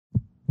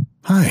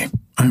Hi,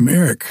 I'm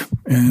Eric,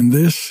 and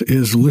this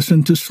is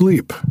Listen to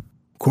Sleep,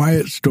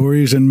 quiet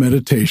stories and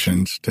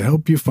meditations to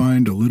help you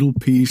find a little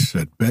peace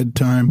at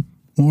bedtime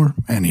or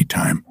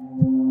anytime.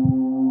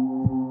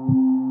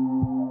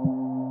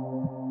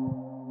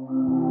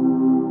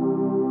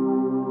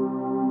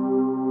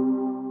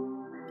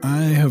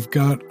 I have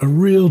got a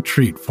real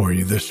treat for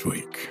you this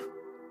week.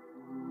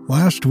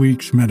 Last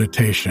week's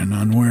meditation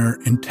on where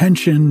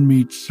intention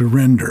meets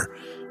surrender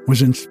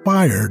was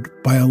inspired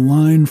by a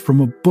line from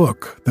a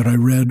book that I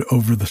read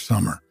over the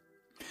summer.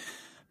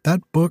 That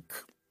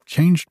book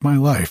changed my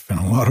life in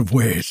a lot of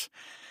ways,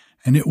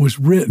 and it was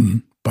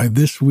written by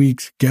this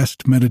week's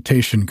guest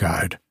meditation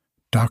guide,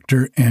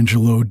 Dr.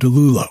 Angelo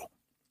DeLullo.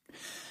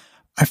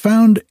 I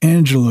found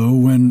Angelo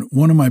when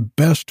one of my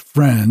best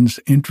friends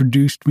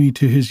introduced me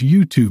to his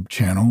YouTube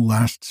channel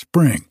last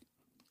spring.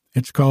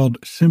 It's called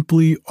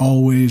Simply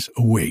Always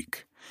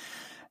Awake,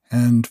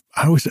 and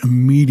I was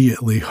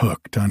immediately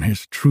hooked on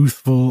his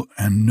truthful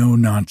and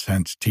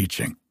no-nonsense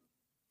teaching.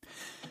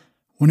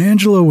 When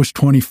Angelo was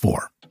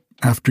 24,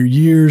 after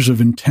years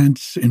of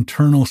intense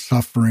internal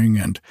suffering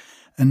and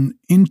an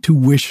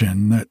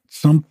intuition that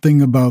something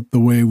about the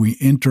way we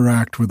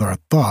interact with our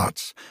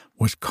thoughts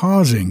was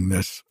causing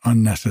this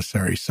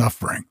unnecessary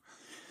suffering,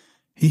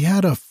 he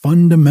had a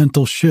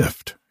fundamental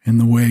shift in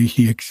the way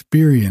he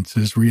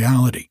experiences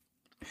reality.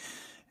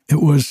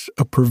 It was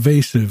a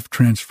pervasive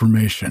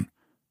transformation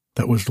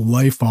that was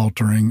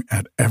life-altering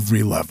at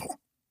every level.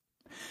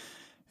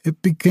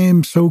 It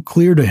became so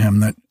clear to him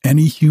that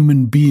any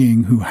human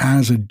being who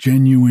has a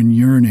genuine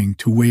yearning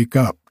to wake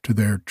up to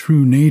their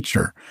true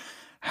nature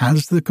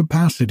has the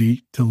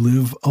capacity to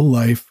live a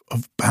life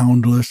of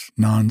boundless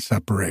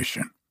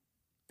non-separation.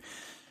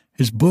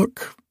 His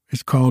book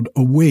is called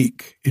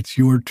Awake, It's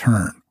Your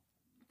Turn,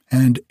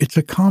 and it's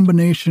a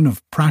combination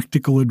of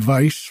practical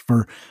advice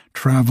for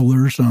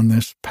travelers on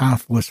this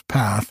pathless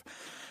path,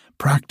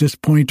 practice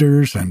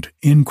pointers and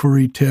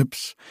inquiry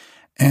tips,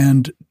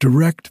 and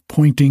direct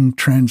pointing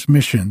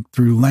transmission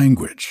through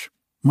language,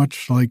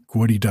 much like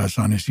what he does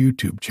on his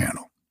YouTube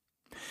channel.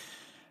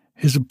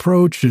 His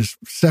approach is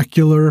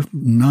secular,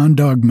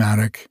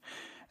 non-dogmatic,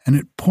 and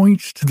it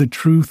points to the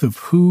truth of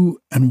who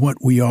and what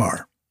we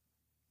are.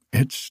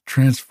 It's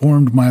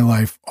transformed my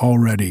life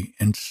already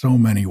in so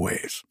many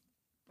ways.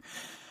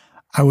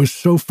 I was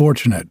so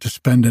fortunate to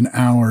spend an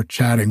hour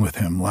chatting with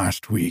him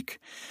last week,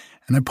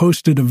 and I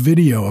posted a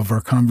video of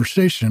our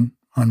conversation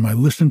on my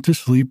Listen to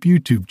Sleep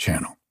YouTube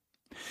channel.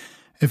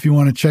 If you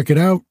want to check it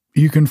out,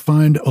 you can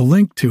find a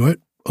link to it,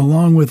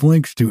 along with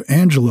links to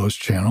Angelo's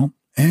channel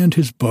and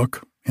his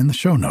book in the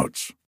show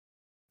notes.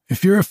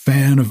 If you're a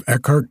fan of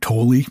Eckhart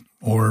Tolle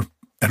or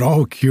at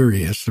all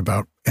curious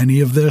about any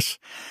of this,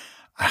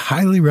 I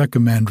highly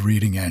recommend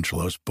reading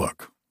Angelo's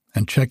book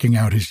and checking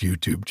out his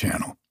YouTube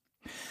channel.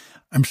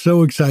 I'm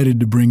so excited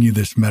to bring you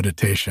this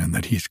meditation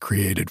that he's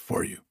created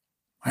for you.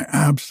 I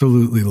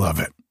absolutely love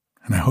it,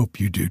 and I hope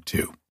you do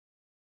too.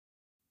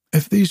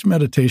 If these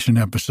meditation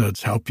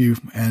episodes help you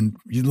and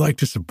you'd like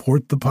to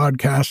support the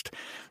podcast,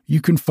 you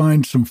can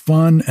find some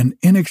fun and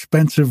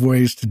inexpensive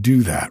ways to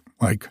do that,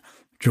 like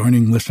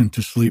joining Listen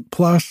to Sleep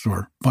Plus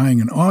or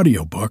buying an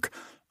audiobook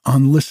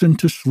on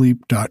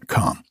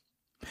listentosleep.com.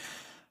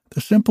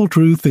 The simple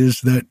truth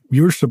is that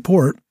your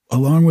support,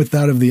 along with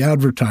that of the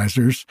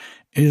advertisers,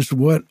 is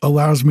what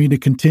allows me to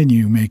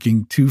continue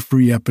making 2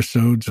 free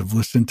episodes of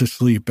Listen to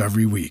Sleep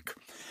every week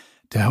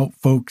to help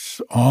folks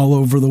all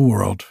over the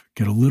world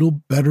get a little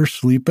better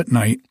sleep at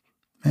night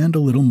and a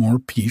little more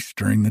peace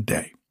during the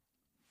day.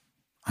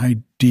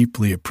 I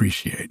deeply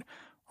appreciate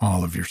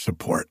all of your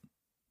support.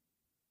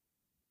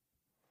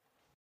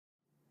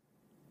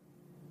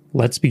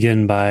 Let's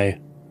begin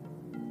by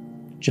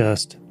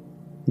just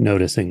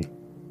noticing.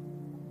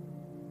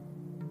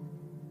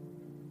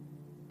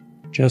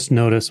 Just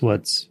notice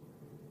what's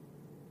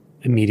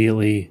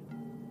immediately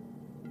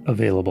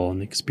available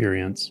in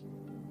experience.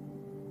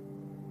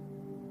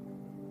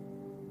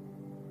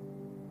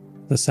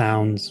 The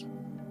sounds,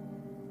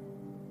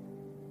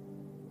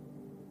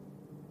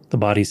 the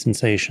body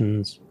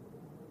sensations,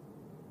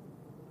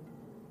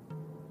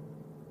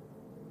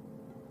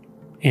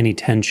 any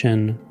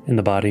tension in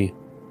the body,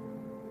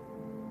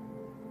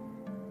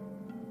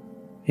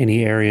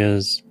 any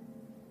areas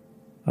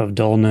of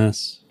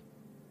dullness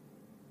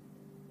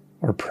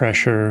or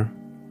pressure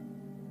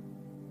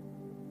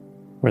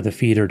where the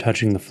feet are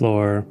touching the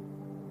floor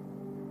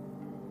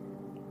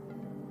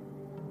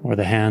or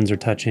the hands are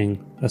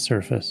touching a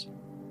surface.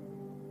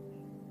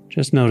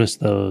 Just notice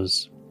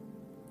those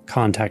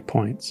contact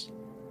points.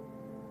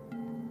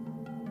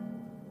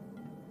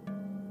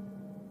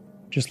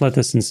 Just let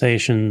the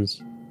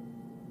sensations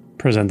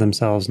present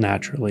themselves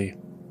naturally.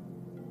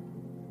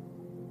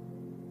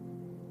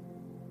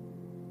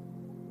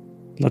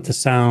 Let the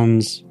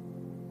sounds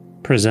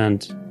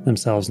present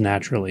themselves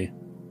naturally.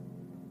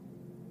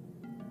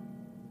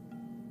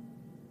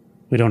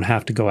 We don't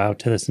have to go out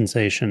to the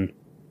sensation.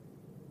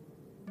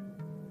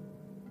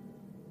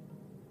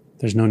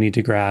 There's no need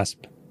to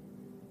grasp.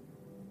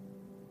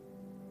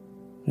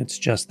 It's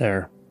just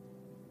there.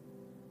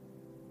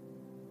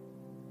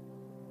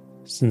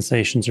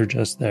 Sensations are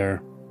just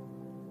there.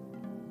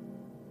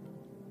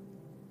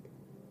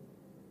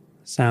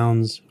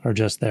 Sounds are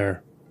just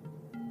there.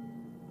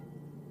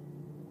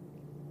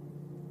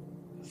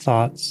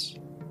 Thoughts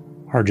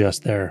are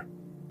just there.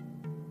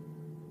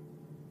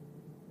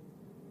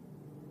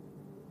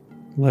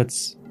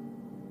 Let's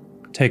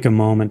take a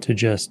moment to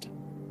just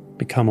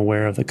become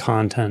aware of the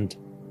content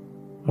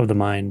of the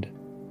mind.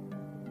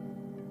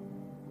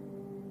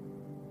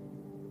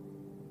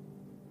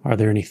 Are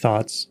there any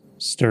thoughts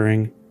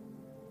stirring?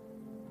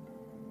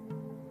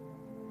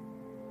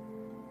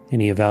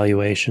 Any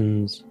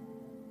evaluations?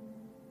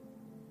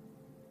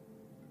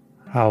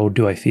 How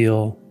do I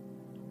feel?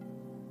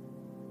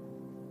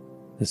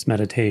 This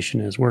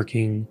meditation is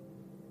working.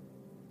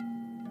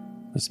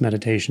 This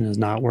meditation is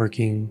not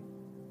working.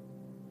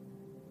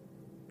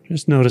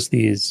 Just notice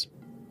these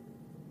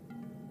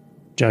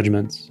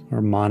judgments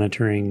or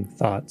monitoring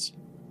thoughts.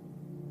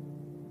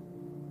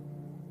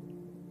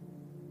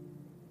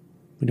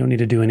 We don't need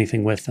to do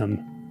anything with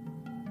them.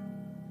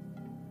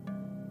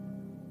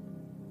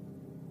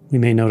 We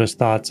may notice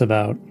thoughts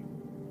about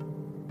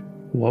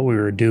what we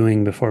were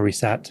doing before we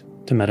sat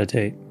to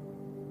meditate.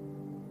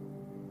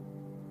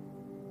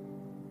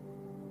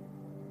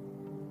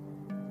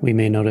 We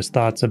may notice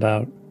thoughts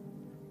about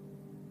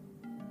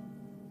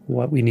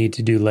what we need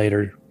to do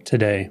later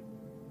today.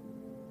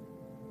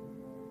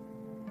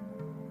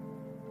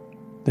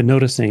 The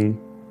noticing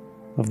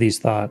of these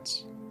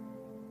thoughts,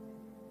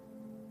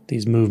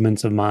 these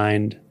movements of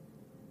mind,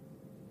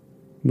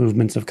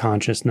 movements of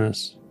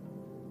consciousness,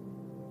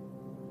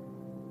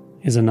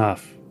 is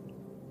enough.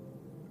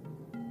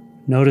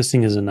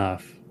 Noticing is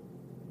enough.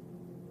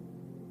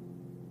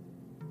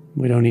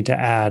 We don't need to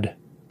add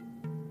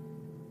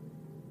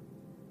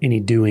any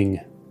doing.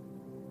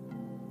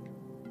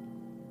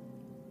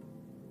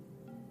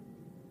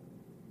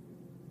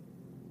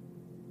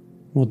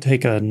 We'll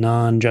take a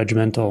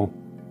non-judgmental,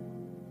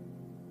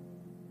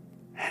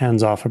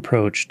 hands-off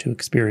approach to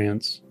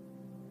experience.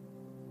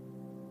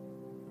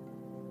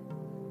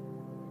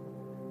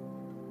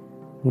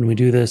 When we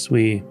do this,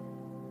 we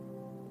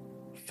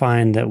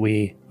find that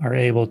we are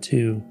able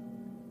to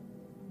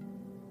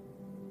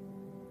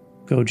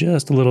go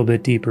just a little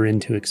bit deeper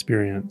into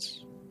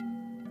experience.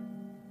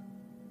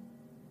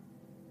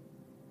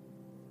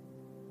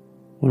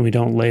 When we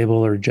don't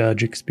label or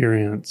judge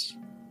experience,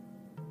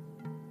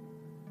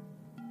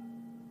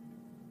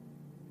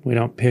 we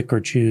don't pick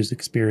or choose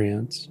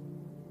experience,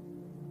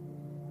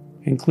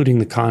 including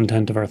the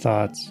content of our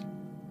thoughts,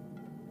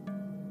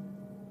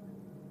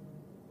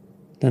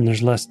 then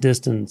there's less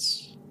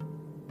distance.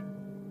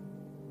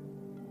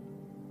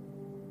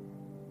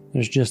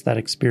 There's just that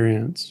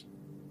experience.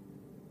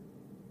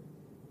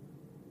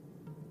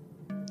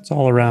 It's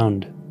all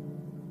around.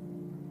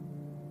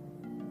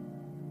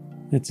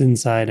 It's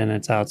inside and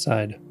it's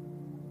outside.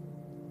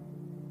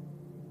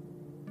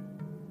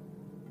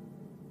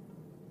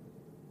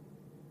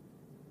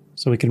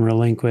 So we can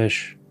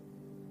relinquish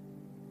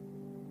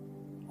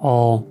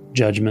all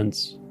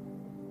judgments.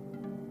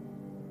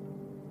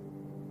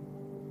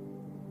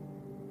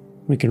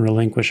 We can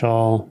relinquish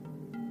all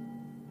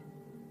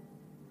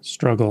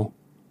struggle.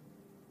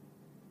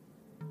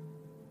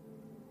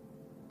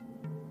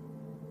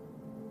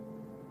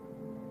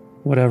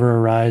 Whatever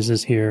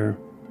arises here,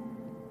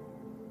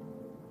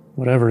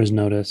 whatever is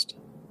noticed,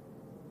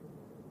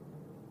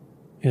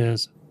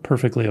 is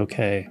perfectly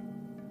okay.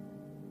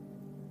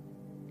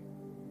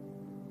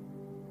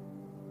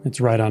 It's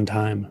right on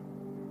time.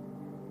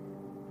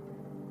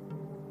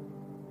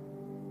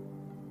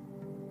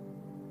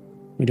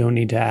 We don't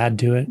need to add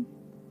to it.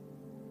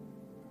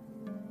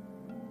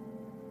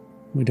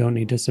 We don't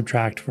need to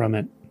subtract from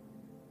it.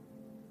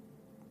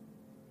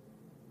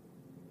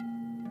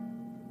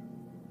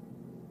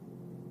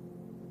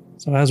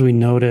 So as we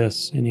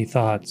notice any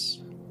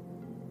thoughts,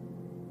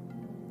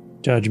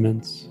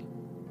 judgments,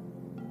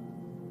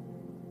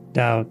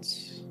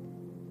 doubts,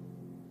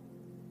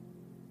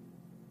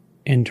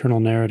 internal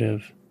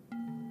narrative,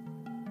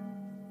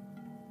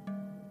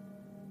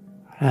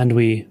 and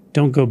we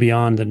don't go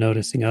beyond the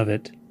noticing of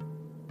it,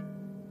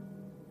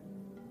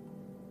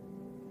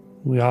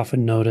 we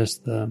often notice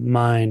the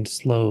mind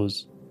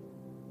slows.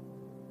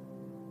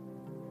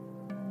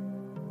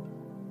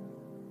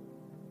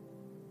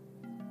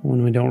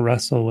 When we don't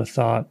wrestle with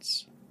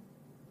thoughts,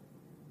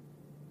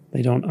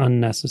 they don't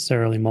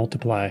unnecessarily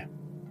multiply.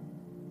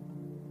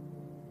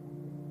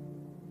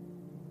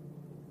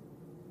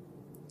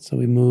 So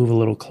we move a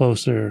little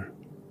closer,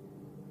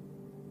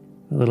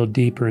 a little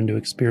deeper into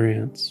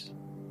experience.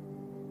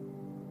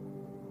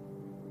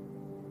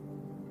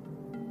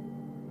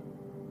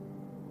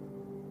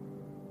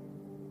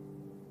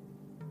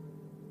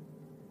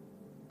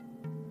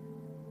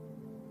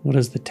 What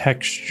is the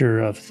texture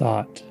of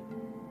thought?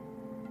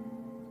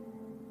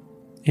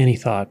 Any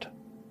thought.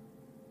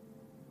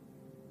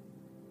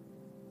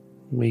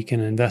 We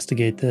can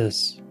investigate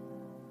this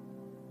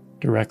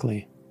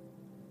directly.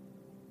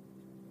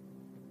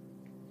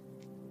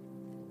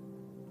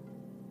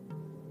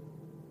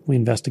 We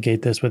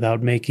investigate this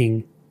without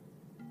making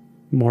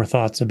more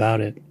thoughts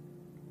about it.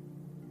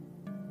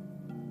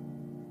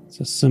 It's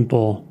a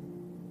simple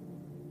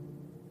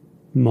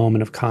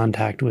moment of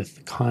contact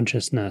with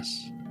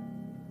consciousness,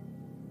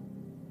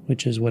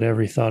 which is what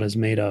every thought is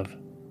made of.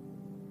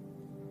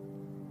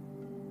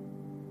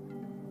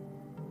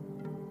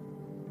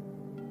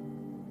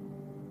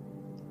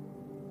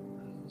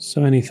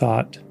 So any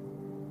thought,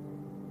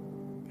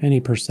 any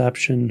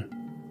perception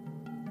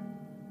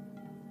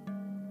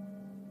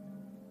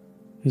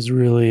is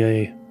really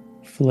a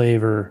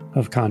flavor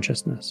of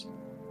consciousness,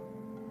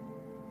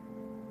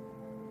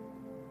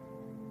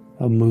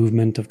 a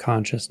movement of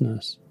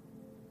consciousness.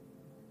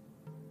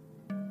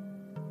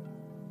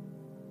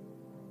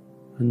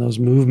 And those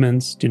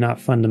movements do not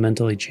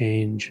fundamentally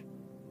change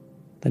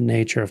the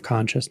nature of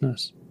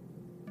consciousness,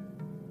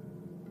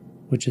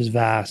 which is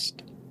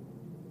vast,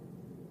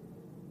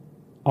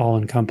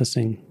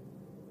 all-encompassing,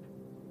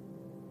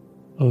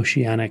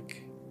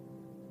 oceanic,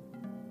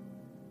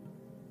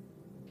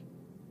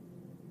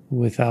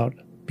 without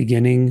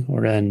beginning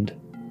or end,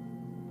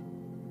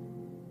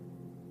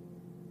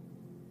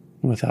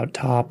 without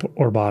top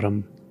or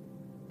bottom.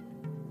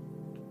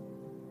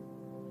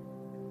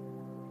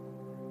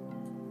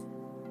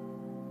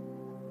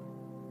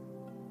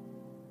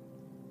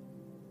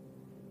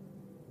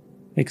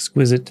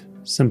 Exquisite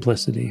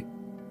simplicity.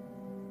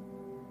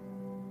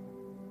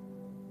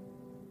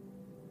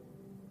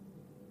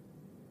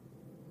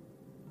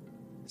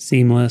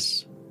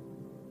 Seamless,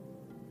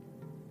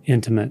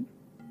 intimate.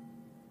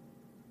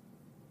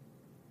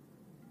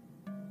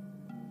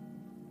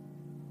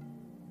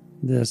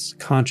 This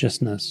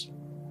consciousness,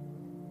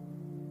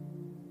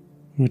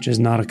 which is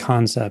not a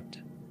concept,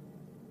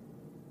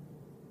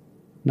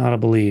 not a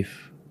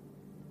belief,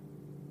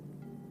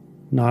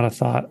 not a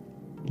thought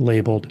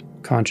labeled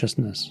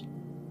consciousness.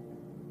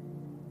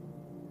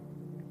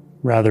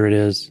 Rather, it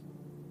is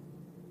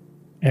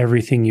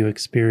everything you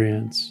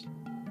experience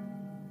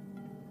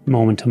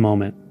moment to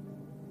moment.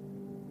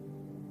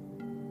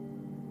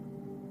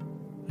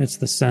 It's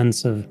the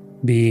sense of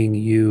being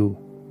you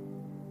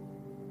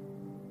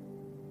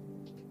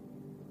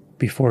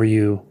before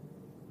you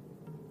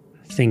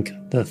think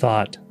the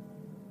thought,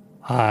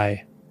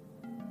 I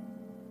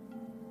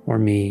or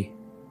me.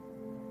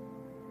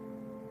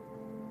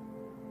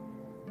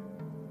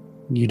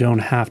 You don't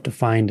have to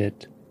find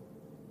it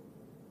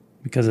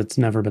because it's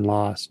never been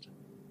lost.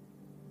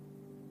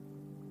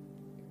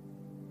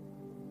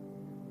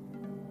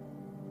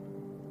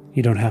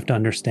 You don't have to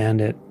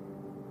understand it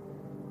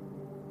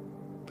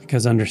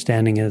because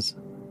understanding is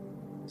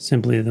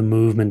simply the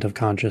movement of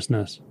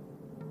consciousness.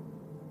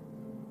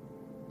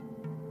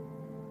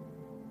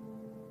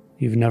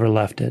 You've never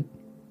left it.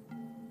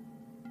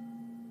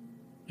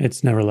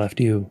 It's never left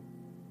you.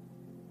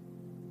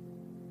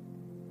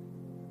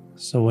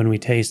 So when we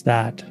taste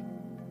that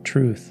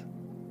truth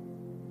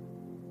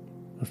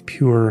of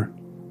pure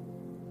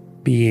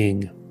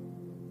being,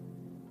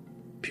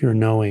 pure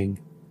knowing,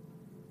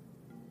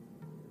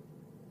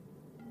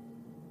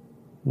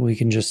 we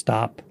can just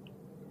stop.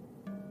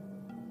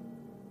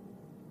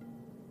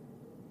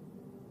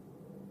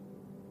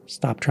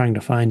 Stop trying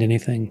to find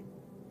anything.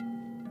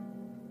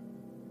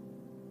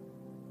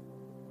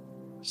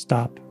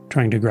 Stop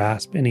trying to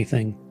grasp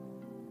anything.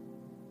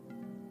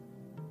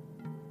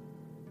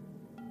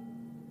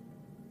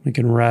 We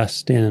can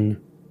rest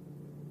in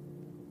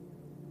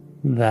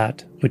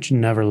that which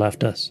never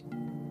left us,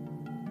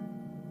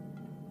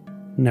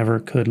 never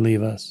could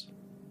leave us.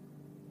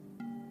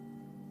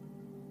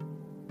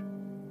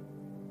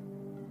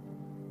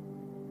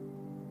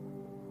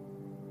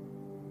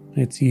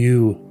 It's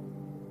you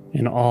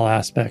in all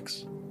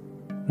aspects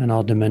and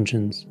all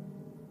dimensions.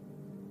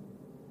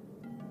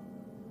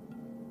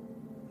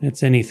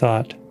 It's any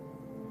thought.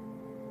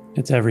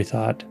 It's every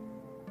thought.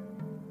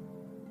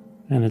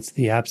 And it's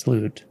the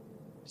absolute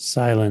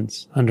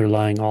silence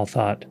underlying all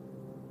thought.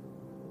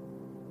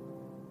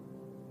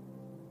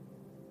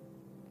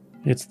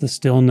 It's the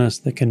stillness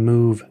that can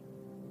move,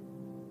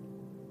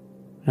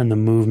 and the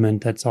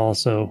movement that's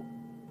also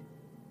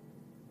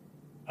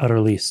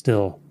utterly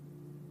still.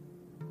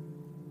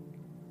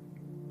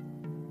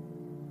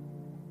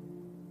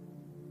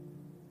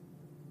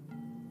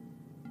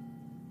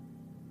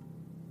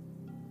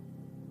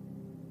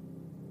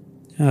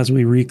 As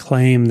we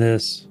reclaim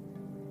this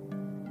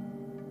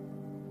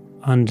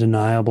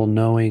undeniable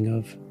knowing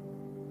of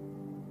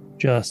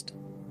just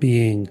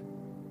being,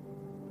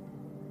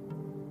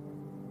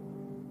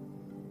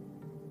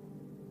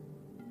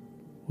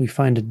 we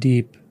find a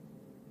deep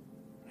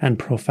and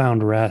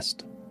profound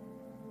rest,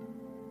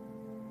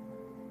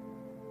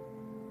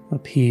 a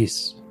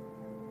peace,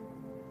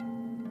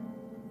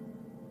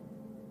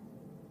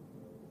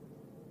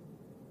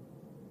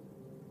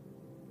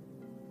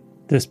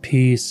 this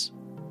peace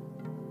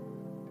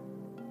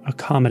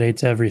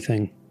accommodates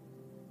everything.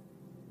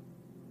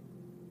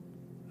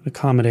 It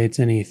accommodates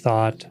any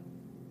thought,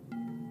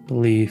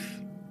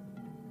 belief,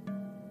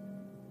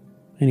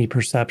 any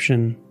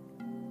perception,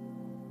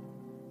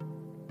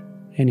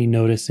 any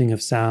noticing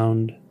of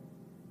sound,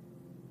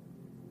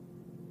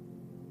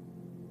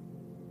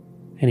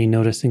 Any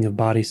noticing of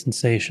body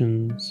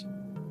sensations?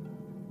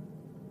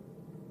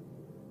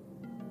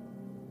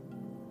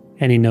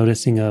 Any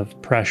noticing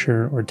of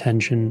pressure or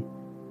tension?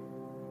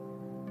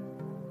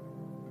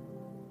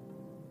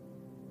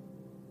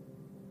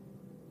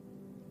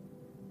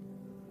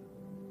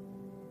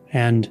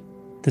 And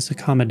this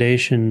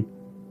accommodation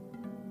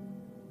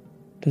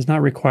does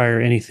not require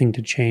anything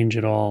to change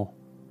at all.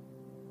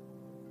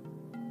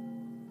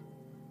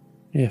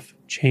 If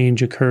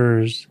change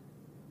occurs,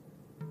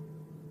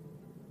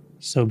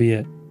 so be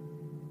it.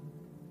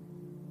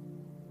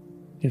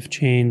 If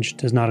change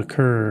does not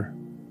occur,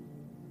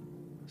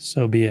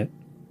 so be it.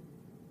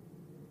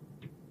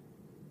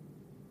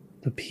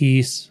 The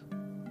peace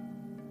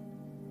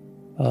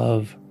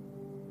of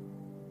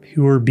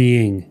pure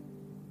being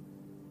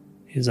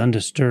is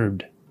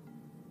undisturbed.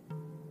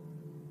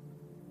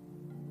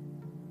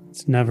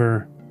 It's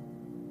never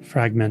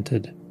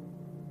fragmented,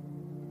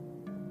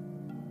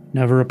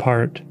 never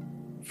apart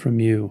from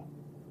you.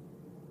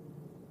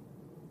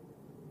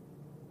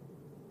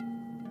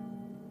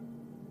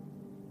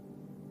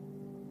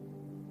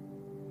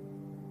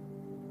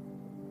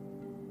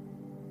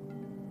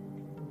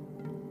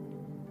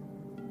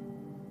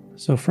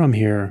 So from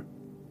here,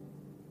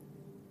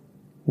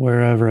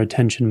 wherever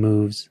attention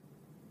moves,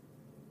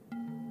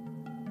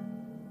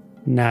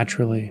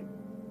 naturally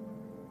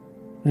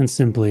and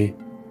simply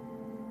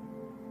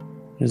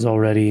is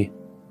already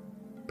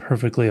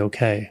perfectly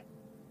okay.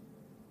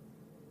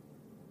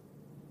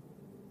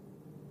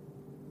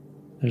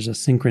 There's a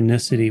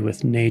synchronicity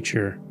with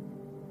nature,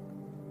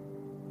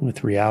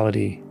 with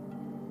reality,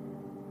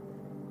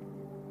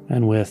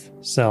 and with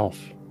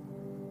self.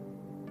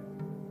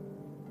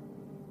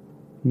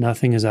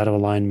 Nothing is out of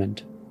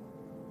alignment.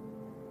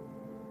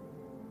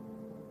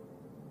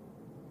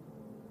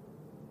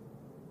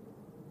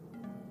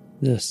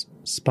 This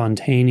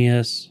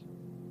spontaneous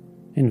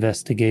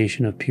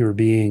investigation of pure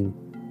being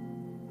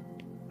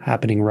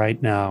happening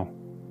right now,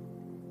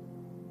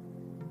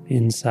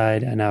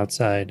 inside and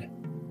outside,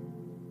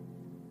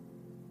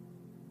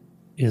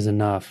 is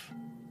enough.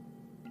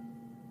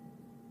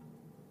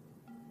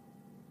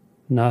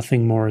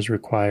 Nothing more is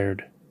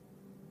required.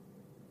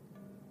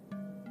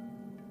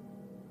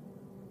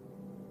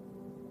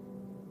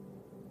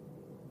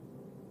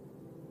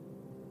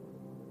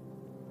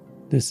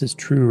 This is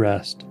true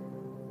rest.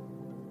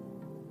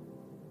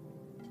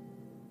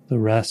 The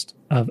rest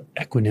of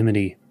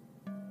equanimity.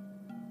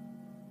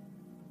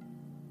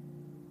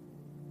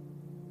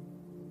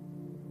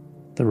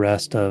 The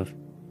rest of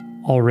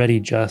already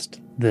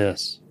just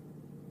this.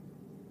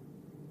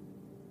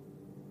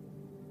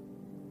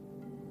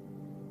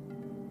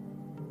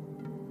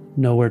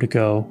 Nowhere to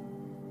go.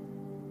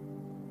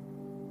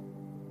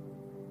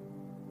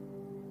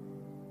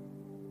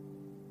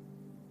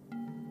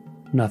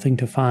 Nothing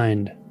to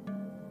find.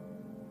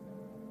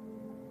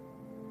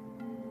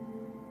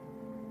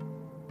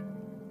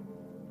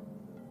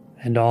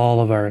 And all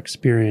of our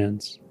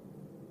experience,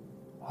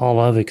 all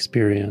of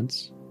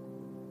experience,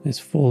 is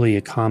fully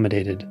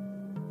accommodated,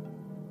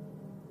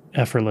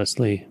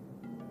 effortlessly.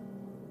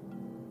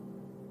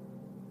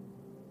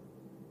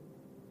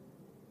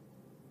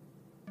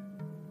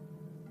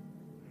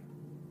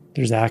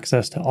 There's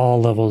access to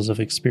all levels of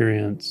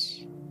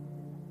experience,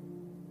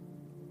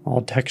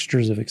 all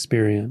textures of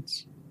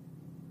experience.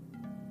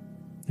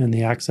 And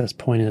the access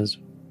point is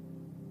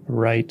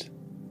right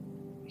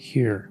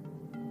here.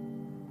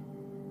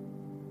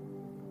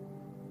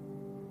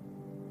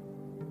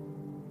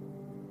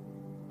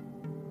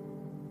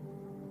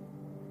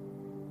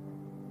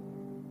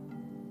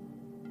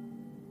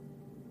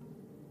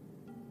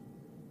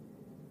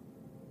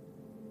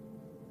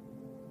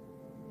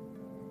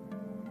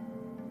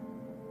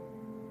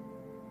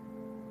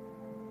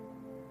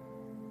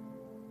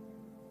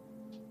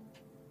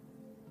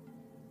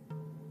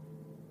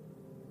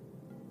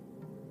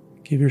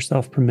 Give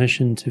yourself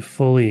permission to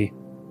fully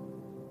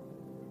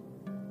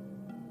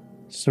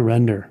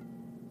surrender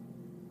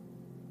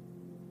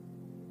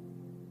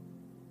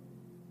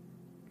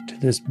to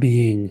this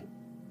being,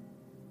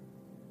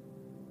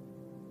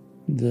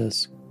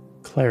 this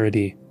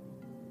clarity,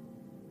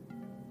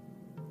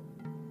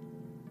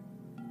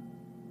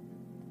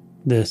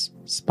 this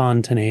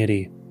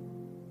spontaneity.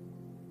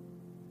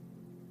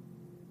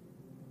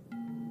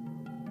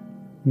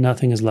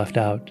 Nothing is left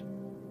out.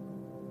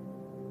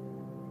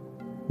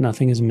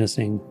 Nothing is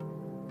missing.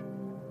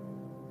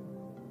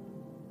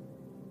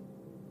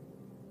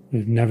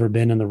 We've never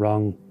been in the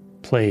wrong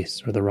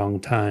place or the wrong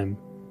time.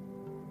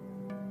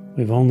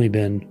 We've only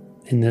been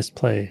in this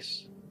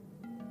place,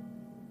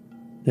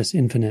 this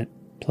infinite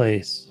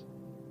place,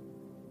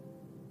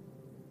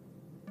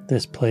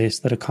 this place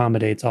that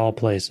accommodates all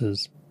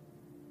places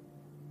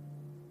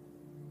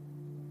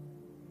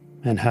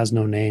and has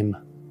no name.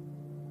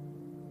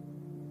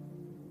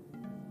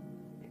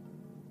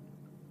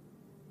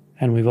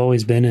 And we've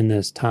always been in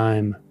this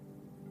time,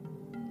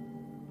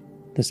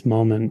 this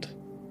moment,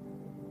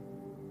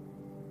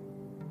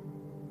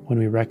 when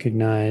we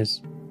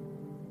recognize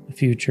the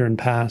future and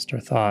past are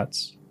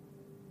thoughts,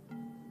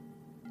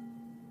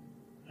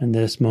 And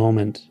this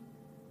moment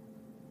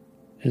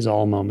is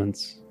all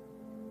moments,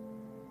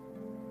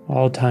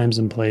 all times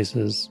and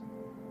places,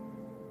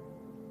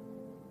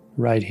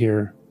 right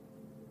here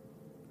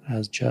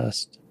as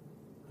just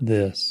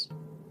this.